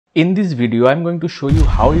In this video, I'm going to show you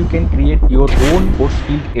how you can create your own force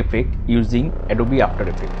field effect using Adobe After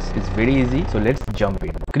Effects. It's very easy, so let's jump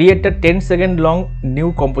in. Create a 10-second long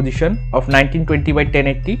new composition of 1920 by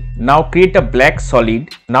 1080. Now create a black solid.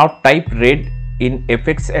 Now type red in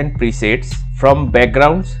effects and presets. From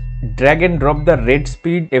backgrounds, drag and drop the red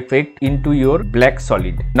speed effect into your black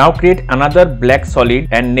solid. Now create another black solid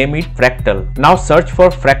and name it fractal. Now search for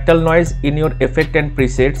fractal noise in your effect and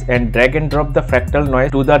presets and drag and drop the fractal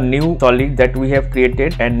noise to the new solid that we have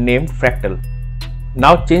created and named fractal.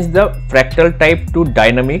 Now change the fractal type to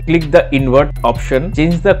dynamic, click the invert option,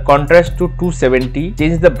 change the contrast to 270,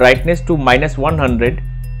 change the brightness to -100,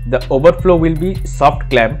 the overflow will be soft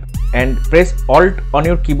clamp, and press Alt on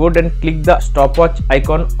your keyboard and click the stopwatch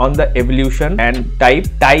icon on the evolution and type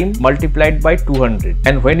time multiplied by 200.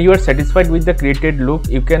 And when you are satisfied with the created look,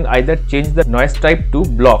 you can either change the noise type to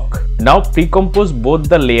block. Now pre-compose both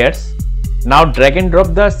the layers. Now drag and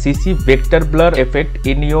drop the CC vector blur effect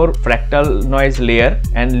in your fractal noise layer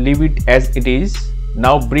and leave it as it is.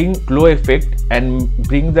 Now bring glow effect and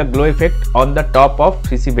bring the glow effect on the top of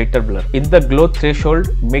CC vector blur. In the glow threshold,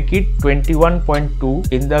 make it 21.2.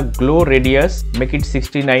 In the glow radius, make it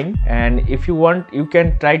 69. And if you want, you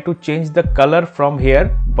can try to change the color from here,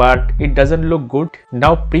 but it doesn't look good.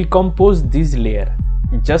 Now pre-compose this layer.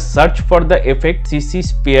 Just search for the effect CC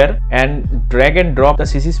sphere and drag and drop the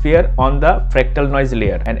CC sphere on the fractal noise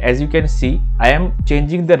layer. And as you can see, I am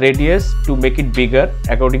changing the radius to make it bigger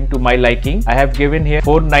according to my liking. I have given here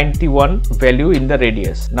 491 value in the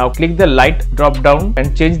radius. Now click the light drop down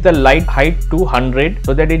and change the light height to 100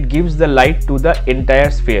 so that it gives the light to the entire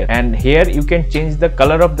sphere. And here you can change the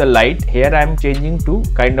color of the light. Here I am changing to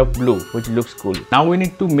kind of blue, which looks cool. Now we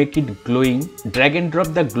need to make it glowing. Drag and drop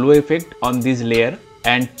the glow effect on this layer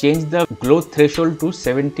and change the glow threshold to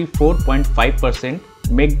 74.5%.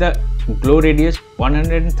 Make the glow radius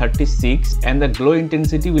 136 and the glow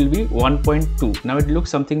intensity will be 1.2. Now it looks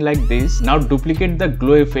something like this. Now duplicate the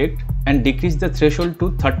glow effect and decrease the threshold to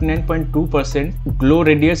 39.2%. Glow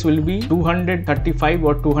radius will be 235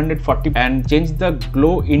 or 240 and change the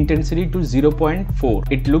glow intensity to 0.4.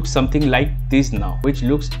 It looks something like this now, which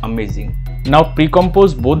looks amazing. Now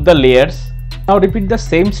pre-compose both the layers. Now repeat the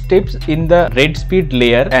same steps in the red speed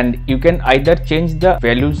layer and you can either change the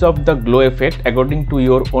values of the glow effect according to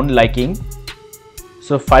your own liking.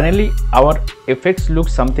 So finally our effects look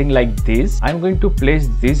something like this. I'm going to place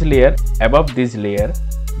this layer above this layer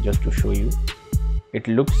just to show you. It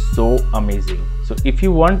looks so amazing. So if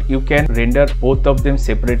you want, you can render both of them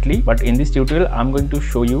separately, but in this tutorial I'm going to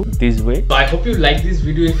show you this way. So I hope you like this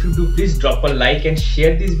video. If you do, please drop a like and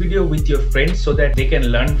share this video with your friends so that they can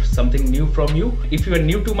learn something new from you. If you are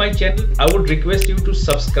new to my channel, I would request you to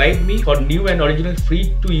subscribe me for new and original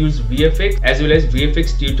free to use VFX as well as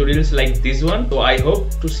VFX tutorials like this one. So I hope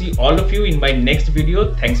to see all of you in my next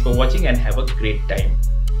video. Thanks for watching and have a great time.